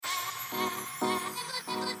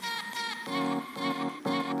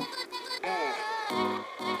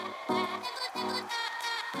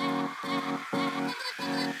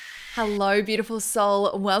Hello, beautiful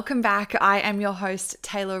soul. Welcome back. I am your host,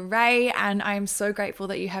 Taylor Ray, and I am so grateful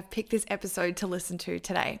that you have picked this episode to listen to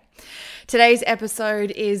today. Today's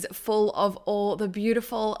episode is full of all the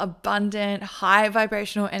beautiful, abundant, high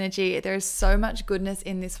vibrational energy. There is so much goodness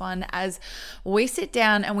in this one as we sit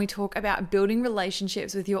down and we talk about building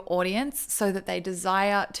relationships with your audience so that they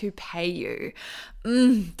desire to pay you.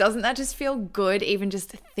 Doesn't that just feel good? Even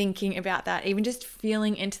just thinking about that, even just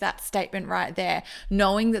feeling into that statement right there,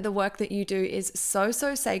 knowing that the work that you do is so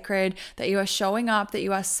sacred, that you are showing up, that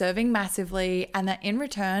you are serving massively, and that in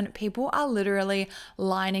return, people are literally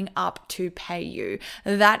lining up to pay you.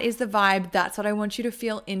 That is the vibe. That's what I want you to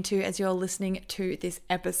feel into as you're listening to this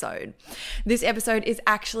episode. This episode is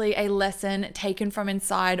actually a lesson taken from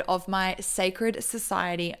inside of my Sacred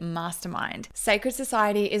Society Mastermind. Sacred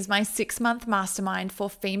Society is my 6-month mastermind for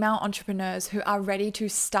female entrepreneurs who are ready to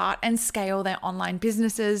start and scale their online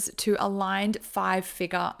businesses to aligned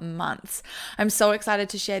 5-figure months. I'm so excited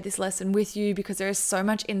to share this lesson with you because there is so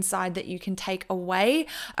much inside that you can take away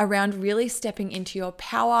around really stepping into your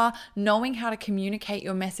power, knowing how to communicate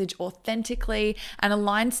your message authentically, and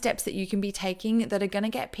aligned steps that you can be taking that are going to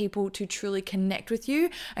get people to truly connect with you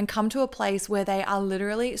and come to a place where they are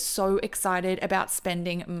literally so excited about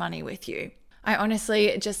spending money with you. I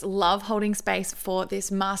honestly just love holding space for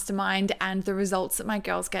this mastermind, and the results that my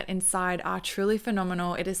girls get inside are truly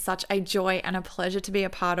phenomenal. It is such a joy and a pleasure to be a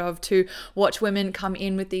part of, to watch women come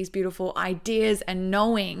in with these beautiful ideas and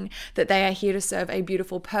knowing that they are here to serve a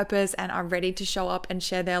beautiful purpose and are ready to show up and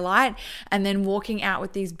share their light, and then walking out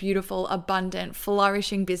with these beautiful, abundant,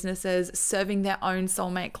 flourishing businesses, serving their own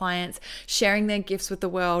soulmate clients, sharing their gifts with the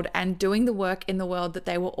world, and doing the work in the world that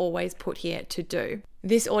they were always put here to do.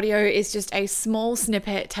 This audio is just a small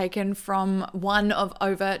snippet taken from one of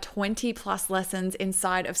over 20 plus lessons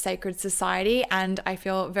inside of Sacred Society, and I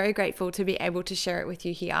feel very grateful to be able to share it with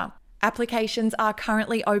you here. Applications are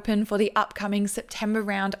currently open for the upcoming September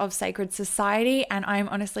round of Sacred Society, and I am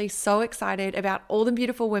honestly so excited about all the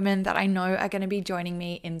beautiful women that I know are going to be joining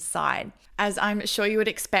me inside. As I'm sure you would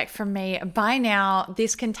expect from me by now,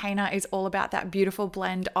 this container is all about that beautiful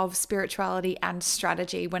blend of spirituality and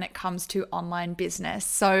strategy when it comes to online business.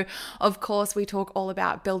 So, of course, we talk all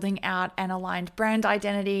about building out an aligned brand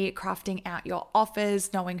identity, crafting out your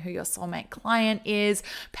offers, knowing who your soulmate client is,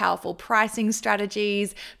 powerful pricing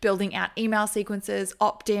strategies, building out email sequences,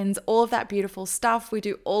 opt-ins, all of that beautiful stuff. We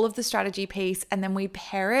do all of the strategy piece, and then we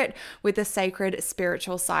pair it with the sacred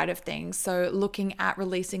spiritual side of things. So looking at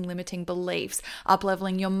releasing limiting beliefs,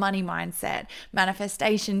 up-leveling your money mindset,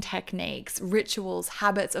 manifestation techniques, rituals,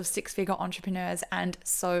 habits of 6-figure entrepreneurs, and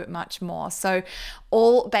so much more. So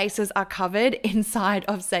all bases are covered inside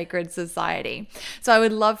of Sacred Society. So I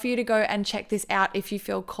would love for you to go and check this out if you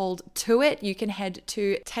feel called to it. You can head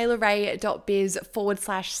to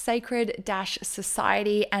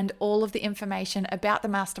taylorray.biz/sacred-society, and all of the information about the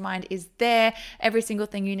mastermind is there. Every single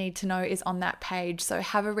thing you need to know is on that page. So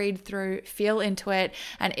have a read through, feel into it,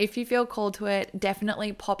 and if you feel called to it,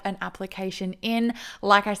 definitely pop an application in.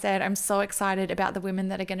 Like I said, I'm so excited about the women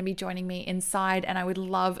that are going to be joining me inside, and I would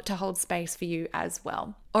love to hold space for you as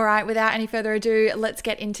well. All right, without any further ado, let's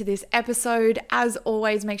get into this episode. As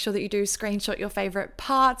always, make sure that you do screenshot your favorite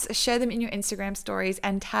parts, share them in your Instagram stories,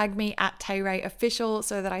 and tag me at TayRayOfficial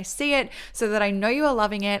so that I see it, so that I know you are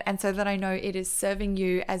loving it, and so that I know it is serving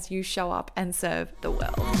you as you show up and serve the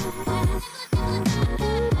world.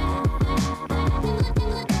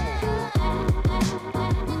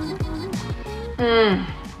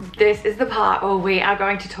 This is the part where we are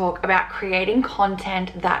going to talk about creating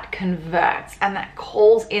content that converts and that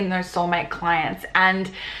calls in those soulmate clients.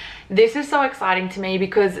 And this is so exciting to me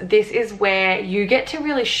because this is where you get to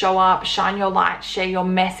really show up, shine your light, share your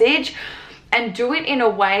message, and do it in a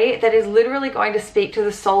way that is literally going to speak to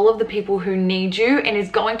the soul of the people who need you and is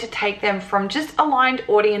going to take them from just aligned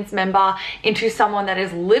audience member into someone that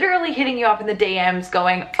is literally hitting you up in the DMs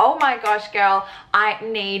going, oh my gosh, girl, I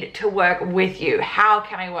need to work with you. How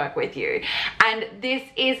can I work with you? And this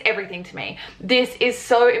is everything to me. This is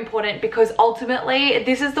so important because ultimately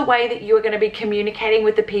this is the way that you are going to be communicating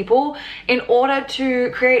with the people in order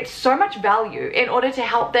to create so much value, in order to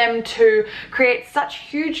help them to create such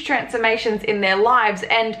huge transformations in their lives.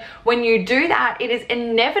 And when you do that, it is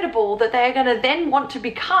inevitable that they are going to then want to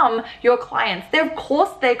become your clients. Of course,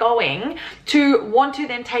 they're going to want to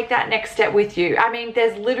then take that next step with you. I mean,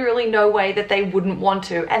 there's literally no way that they wouldn't want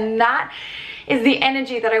to. And that is the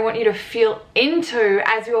energy that I want you to feel into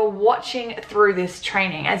as you're watching through this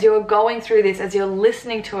training, as you're going through this, as you're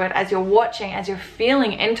listening to it, as you're watching, as you're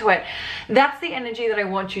feeling into it. That's the energy that I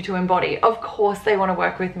want you to embody. Of course, they want to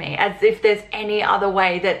work with me, as if there's any other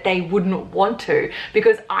way that they wouldn't want to,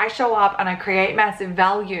 because I show up and I create massive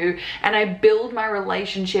value and I build my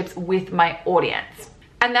relationships with my audience.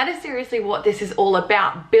 And that is seriously what this is all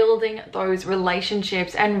about, building those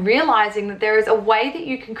relationships and realizing that there is a way that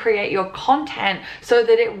you can create your content so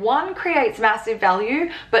that it, one, creates massive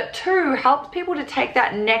value, but two, helps people to take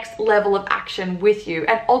that next level of action with you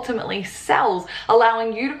and ultimately sells,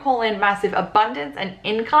 allowing you to call in massive abundance and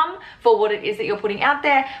income for what it is that you're putting out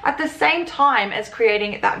there at the same time as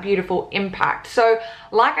creating that beautiful impact. So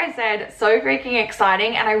like I said, so freaking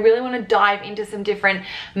exciting, and I really want to dive into some different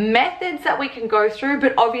methods that we can go through,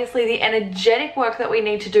 but obviously the energetic work that we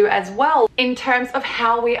need to do as well in terms of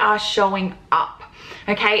how we are showing up.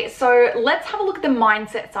 Okay, so let's have a look at the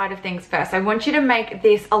mindset side of things first. I want you to make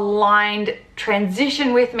this aligned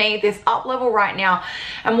transition with me, this up level right now.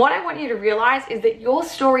 And what I want you to realize is that your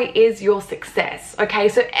story is your success. Okay,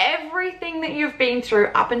 so everything that you've been through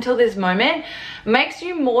up until this moment makes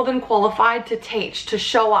you more than qualified to teach, to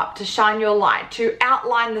show up, to shine your light, to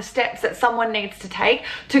outline the steps that someone needs to take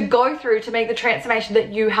to go through to make the transformation that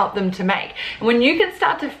you help them to make. And when you can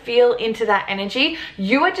start to feel into that energy,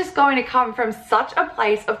 you are just going to come from such a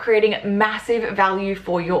place of creating massive value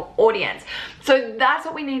for your audience. So that's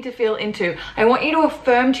what we need to feel into. I want you to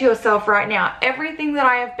affirm to yourself right now, everything that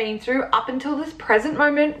I have been through up until this present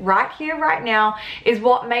moment, right here, right now, is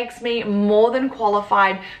what makes me more than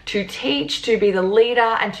qualified to teach, to be the leader,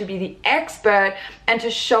 and to be the expert, and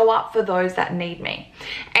to show up for those that need me.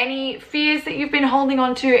 Any fears that you've been holding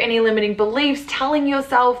on to, any limiting beliefs, telling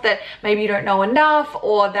yourself that maybe you don't know enough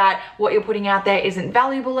or that what you're putting out there isn't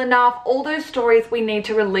valuable enough, all those stories, we need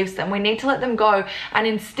to release them. We need to let them go and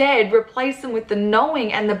instead replace them with the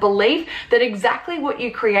knowing and the belief that exactly what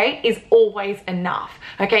you create is always enough.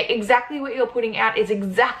 Okay, exactly what you're putting out is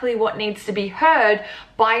exactly what needs to be heard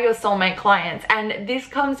by your soulmate clients. And this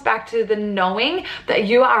comes back to the knowing that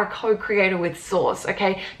you are a co-creator with Source.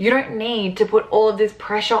 Okay, you don't need to put all of this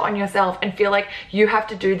pressure on yourself and feel like you have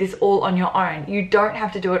to do this all on your own. You don't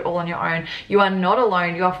have to do it all on your own. You are not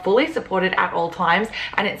alone. You are fully supported at all times,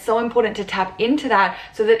 and it's so important to tap into that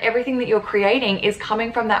so that everything that you're creating is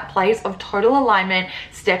coming from that place of total alignment,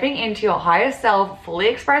 stepping into your higher self, fully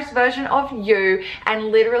expressed version of you, and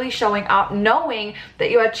literally showing up knowing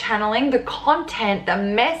that you are channeling the content, the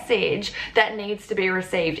message that needs to be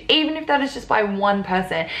received, even if that is just by one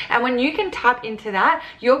person. And when you can tap into that,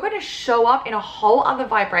 you're going to show up in a whole other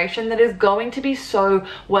vibration that is going to be so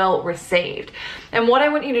well received. And what I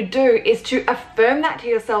want you to do is to affirm that to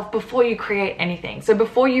yourself before you create anything. So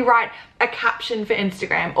before you write a caption for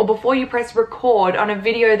Instagram, or before you press record on a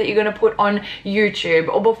video that you're going to put on YouTube,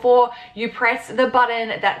 or before you press the button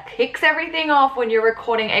that kicks everything off when you're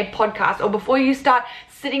recording a podcast, or before you start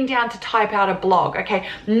sitting down to type out a blog. Okay,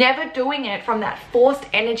 never doing it from that forced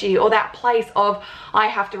energy or that place of, I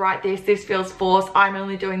have to write this feels forced, I'm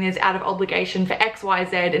only doing this out of obligation for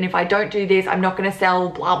XYZ, and if I don't do this, I'm not going to sell,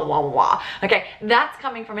 blah, blah, blah, blah. Okay, that's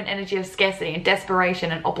coming from an energy of scarcity and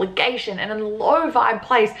desperation and obligation and a low vibe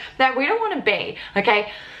place that we don't want to be.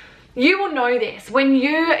 Okay, you will know this when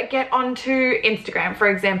you get onto Instagram, for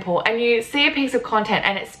example, and you see a piece of content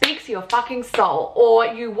and it speaks to your fucking soul, or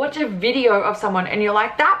you watch a video of someone and you're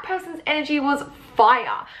like, that person's energy was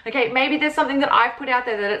fire. Okay, maybe there's something that I've put out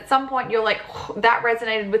there that at some point you're like, that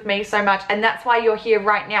resonated with me so much, and that's why you're here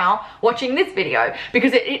right now watching this video,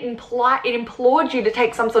 because it implored you to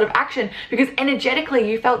take some sort of action because energetically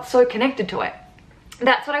you felt so connected to it.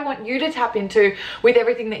 That's what I want you to tap into with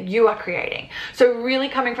everything that you are creating. So really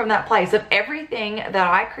coming from that place of everything that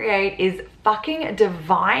I create is fucking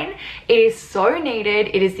divine. It is so needed.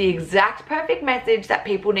 It is the exact perfect message that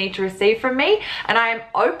people need to receive from me. And I am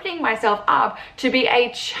opening myself up to be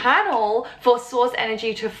a channel for source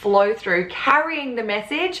energy to flow through, carrying the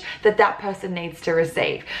message that that person needs to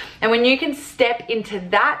receive. And when you can step into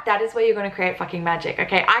that, that is where you're going to create fucking magic.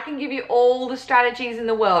 Okay, I can give you all the strategies in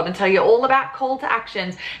the world and tell you all about call to actions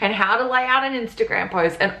and how to lay out an Instagram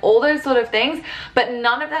post and all those sort of things, but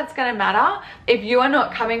none of that's going to matter if you are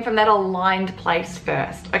not coming from that aligned place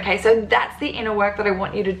first. Okay, so that's the inner work that I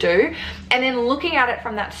want you to do. And then looking at it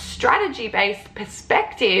from that strategy-based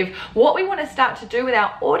perspective, what we want to start to do with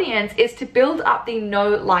our audience is to build up the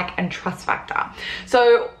know, like, and trust factor.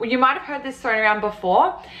 So you might have heard this thrown around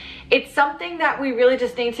before. It's something that we really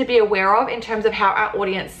just need to be aware of in terms of how our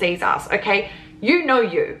audience sees us. Okay, you know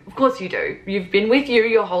you, of course you do. You've been with you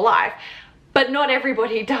your whole life. but not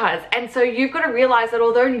everybody does. And so you've got to realize that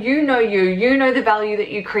although you know the value that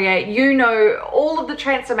you create, you know all of the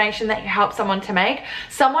transformation that you help someone to make,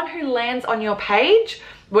 someone who lands on your page,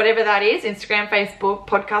 whatever that is, Instagram, Facebook,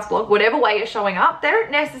 podcast, blog, whatever way you're showing up, they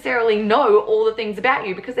don't necessarily know all the things about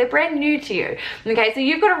you because they're brand new to you. Okay, so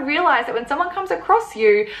you've got to realize that when someone comes across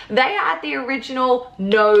you, they are at the original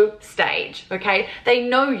know stage. Okay, they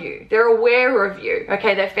know you, they're aware of you.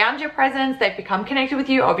 Okay, they've found your presence, they've become connected with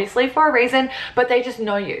you, obviously for a reason, but they just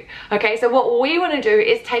know you. Okay, so what we want to do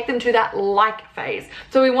is take them to that like phase.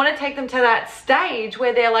 So we want to take them to that stage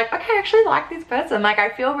where they're like, okay, I actually like this person, like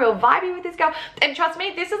I feel real vibey with this girl. And trust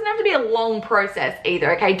me, this doesn't have to be a long process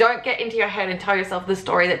either. Okay, don't get into your head and tell yourself the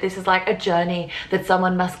story that this is like a journey that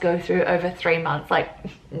someone must go through over 3 months. Like,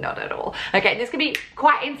 not at all. Okay, this can be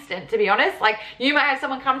quite instant, to be honest. Like, you might have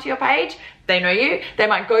someone come to your page, they know you, they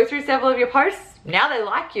might go through several of your posts, now they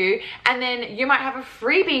like you, and then you might have a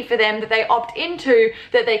freebie for them that they opt into,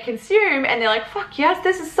 that they consume, and they're like, fuck yes,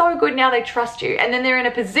 this is so good, now they trust you. And then they're in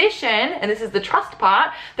a position, and this is the trust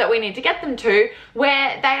part that we need to get them to,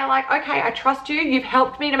 where they are like, okay, I trust you, you've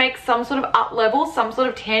helped me to make some sort of up level, some sort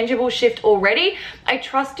of tangible shift already. I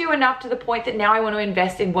trust you enough to the point that now I want to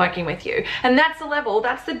invest in working with you. And that's the level,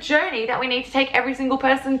 that's the journey that we need to take every single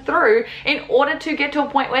person through in order to get to a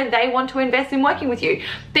point where they want to invest in working with you.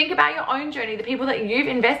 Think about your own journey, the people that you've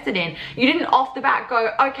invested in. You didn't off the bat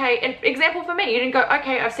go, okay, an example for me, you didn't go,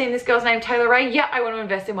 okay, I've seen this girl's name, Taylor Ray, yeah, I want to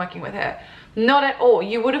invest in working with her. Not at all.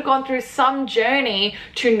 You would have gone through some journey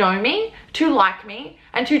to know me, to like me,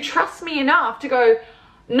 and to trust me enough to go,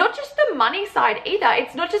 not just the money side either.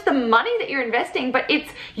 It's not just the money that you're investing, but it's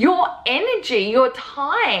your energy, your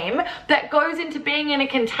time that goes into being in a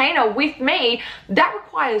container with me. That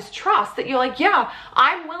requires trust, that you're like, yeah,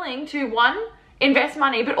 I'm willing to, one, invest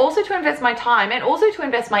money, but also to invest my time and also to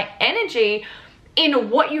invest my energy in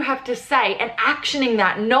what you have to say and actioning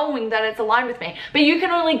that, knowing that it's aligned with me. But you can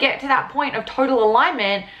only get to that point of total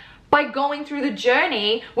alignment by going through the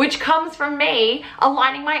journey, which comes from me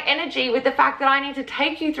aligning my energy with the fact that I need to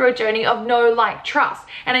take you through a journey of know, like, trust.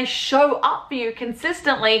 And I show up for you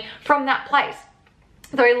consistently from that place.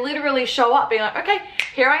 So I literally show up being like, okay,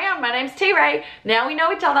 here I am, my name's T Ray, now we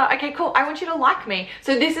know each other, okay, cool, I want you to like me.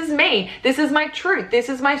 So this is me, this is my truth, this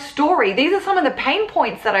is my story, these are some of the pain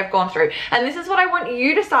points that I've gone through, and this is what I want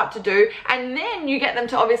you to start to do. And then you get them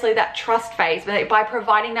to obviously that trust phase by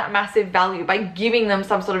providing that massive value, by giving them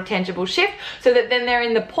some sort of tangible shift, so that then they're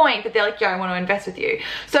in the point that they're like, yeah, I want to invest with you.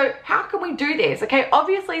 So how can we do this? Okay,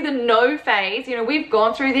 obviously the know phase, you know, we've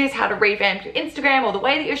gone through this, how to revamp your Instagram or the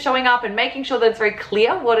way that you're showing up and making sure that it's very clear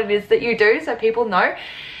what it is that you do so people know.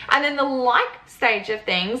 And then the like stage of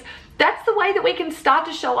things, that's the way that we can start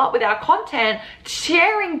to show up with our content,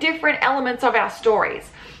 sharing different elements of our stories.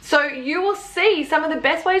 So you will see some of the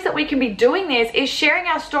best ways that we can be doing this is sharing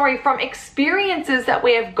our story from experiences that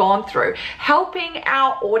we have gone through, helping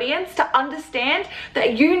our audience to understand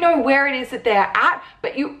that you know where it is that they're at,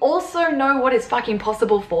 but you also know what is fucking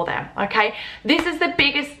possible for them, okay? This is the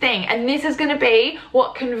biggest thing, and this is gonna be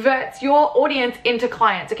what converts your audience into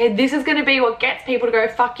clients, okay? This is gonna be what gets people to go,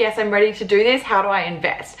 fuck yes, I'm ready to do this, how do I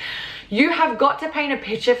invest? You have got to paint a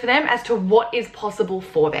picture for them as to what is possible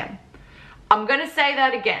for them. I'm going to say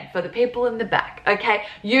that again for the people in the back, okay?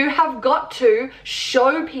 You have got to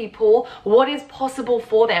show people what is possible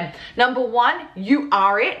for them. Number one, you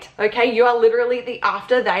are it, okay? You are literally the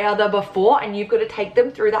after, they are the before, and you've got to take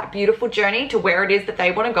them through that beautiful journey to where it is that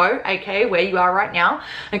they want to go, aka where you are right now,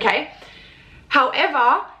 okay?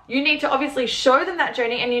 However, you need to obviously show them that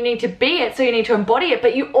journey and you need to be it, so you need to embody it,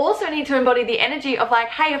 but you also need to embody the energy of like,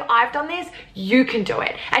 hey, if I've done this, you can do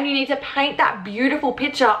it. And you need to paint that beautiful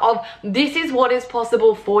picture of this is what is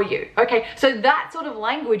possible for you, okay? So that sort of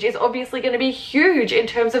language is obviously going to be huge in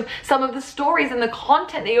terms of some of the stories and the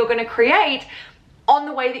content that you're going to create on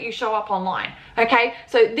the way that you show up online, okay?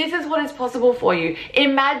 So this is what is possible for you.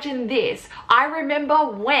 Imagine this. I remember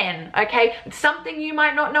when, okay? Something you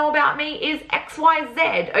might not know about me is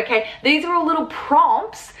XYZ, okay? These are all little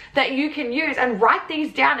prompts that you can use, and write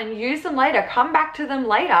these down and use them later. Come back to them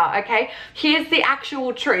later, okay? Here's the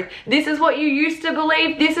actual truth. This is what you used to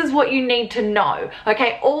believe. This is what you need to know,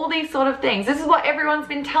 okay? All these sort of things. This is what everyone's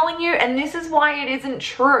been telling you, and this is why it isn't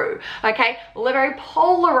true, okay? Very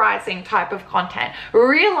polarizing type of content. content,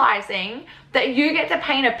 realizing that you get to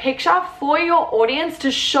paint a picture for your audience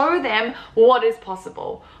to show them what is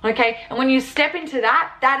possible, okay? And when you step into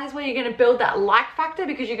that, that is where you're gonna build that like factor,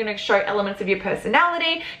 because you're gonna show elements of your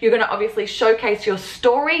personality. You're gonna obviously showcase your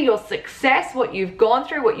story, your success, what you've gone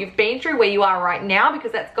through, what you've been through, where you are right now,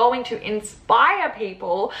 because that's going to inspire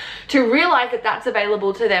people to realize that that's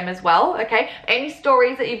available to them as well, okay? Any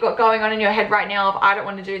stories that you've got going on in your head right now of, I don't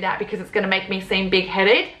want to do that because it's gonna make me seem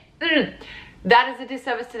big-headed, that is a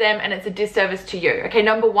disservice to them, and it's a disservice to you. Okay,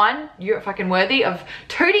 number one, you're fucking worthy of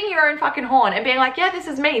tooting your own fucking horn and being like, yeah, this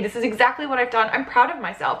is me. This is exactly what I've done. I'm proud of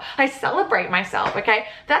myself. I celebrate myself, okay?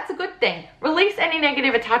 That's a good thing. Release any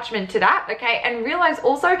negative attachment to that, okay? And realize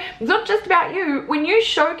also, it's not just about you. When you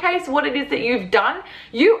showcase what it is that you've done,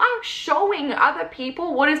 you are showing other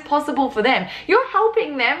people what is possible for them. You're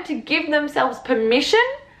helping them to give themselves permission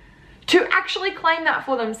to actually claim that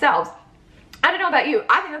for themselves. I don't know about you,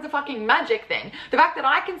 I think that's a fucking magic thing. The fact that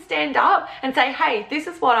I can stand up and say, hey, this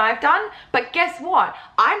is what I've done, but guess what?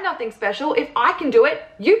 I'm nothing special. If I can do it,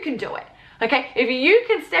 you can do it. Okay, if you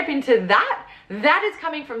can step into that, that is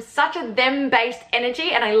coming from such a them-based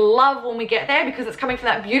energy, and I love when we get there, because it's coming from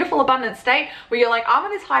that beautiful abundant state where you're like, I'm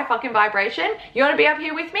on this high fucking vibration. You want to be up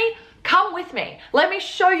here with me? Come with me. Let me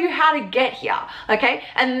show you how to get here, okay?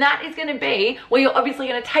 And that is going to be where you're obviously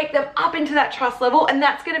going to take them up into that trust level, and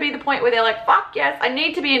that's going to be the point where they're like, fuck yes, I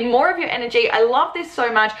need to be in more of your energy. I love this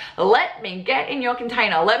so much. Let me get in your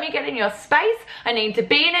container. Let me get in your space. I need to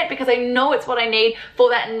be in it because I know it's what I need for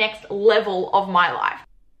that next level of my life.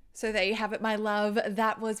 So there you have it, my love.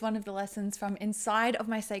 That was one of the lessons from inside of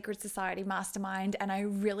my Sacred Society Mastermind, and I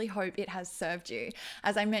really hope it has served you.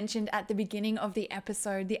 As I mentioned at the beginning of the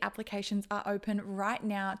episode, the applications are open right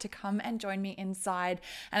now to come and join me inside,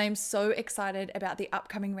 and I'm so excited about the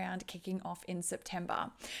upcoming round kicking off in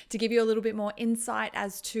September. To give you a little bit more insight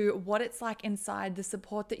as to what it's like inside, the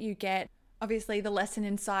support that you get, obviously, the lesson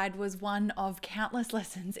inside was one of countless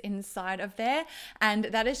lessons inside of there, and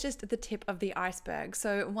that is just the tip of the iceberg.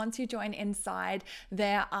 So once you join inside,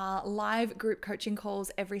 there are live group coaching calls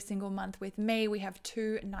every single month with me. We have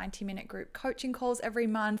 2 90-minute group coaching calls every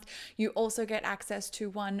month. You also get access to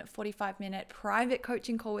 1 45-minute private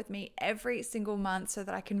coaching call with me every single month, so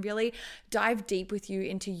that I can really dive deep with you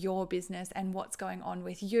into your business and what's going on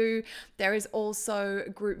with you. There is also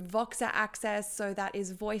group Voxer access, so that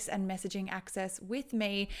is voice and messaging access with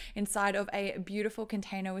me inside of a beautiful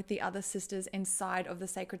container with the other sisters inside of the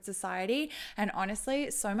Sacred Society. And honestly,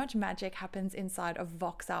 so much magic happens inside of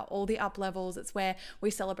Voxer, all the up levels. It's where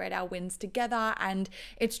we celebrate our wins together, and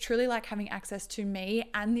it's truly like having access to me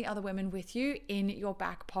and the other women with you in your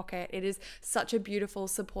back pocket. It is such a beautiful,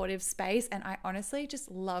 supportive space, and I honestly just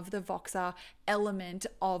love the Voxer element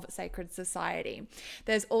of Sacred Society.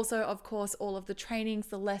 There's also, of course, all of the trainings,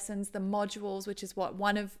 the lessons, the modules, which is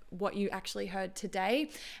one of what you actually heard today.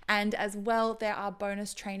 And as well, there are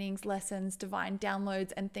bonus trainings, lessons, divine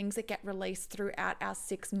downloads, and things that get released throughout our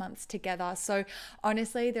 6 months together. So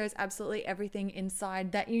honestly, there's absolutely everything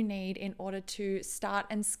inside that you need in order to start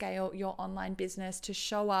and scale your online business, to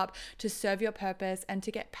show up, to serve your purpose, and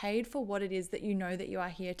to get paid for what it is that you know that you are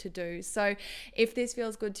here to do. So if this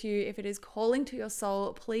feels good to you, if it is calling to your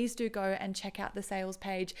soul, please do go and check out the sales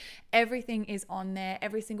page. Everything is on there,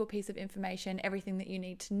 every single piece of information, everything that you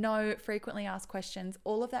need to know, frequently asked questions,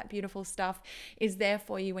 all of that beautiful stuff is there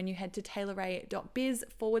for you when you head to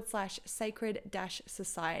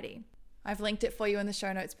taylorrae.biz/sacred-society. I've linked it for you in the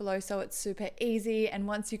show notes below, so it's super easy. And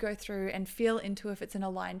once you go through and feel into if it's an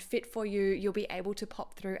aligned fit for you, you'll be able to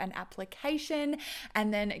pop through an application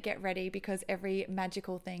and then get ready, because every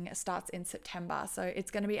magical thing starts in September. So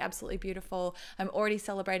it's going to be absolutely beautiful. I'm already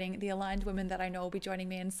celebrating the aligned women that I know will be joining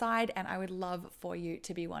me inside, and I would love for you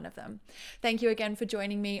to be one of them. Thank you again for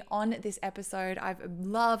joining me on this episode. I've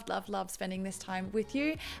loved spending this time with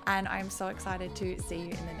you, and I'm so excited to see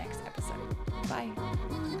you in the next episode. Bye.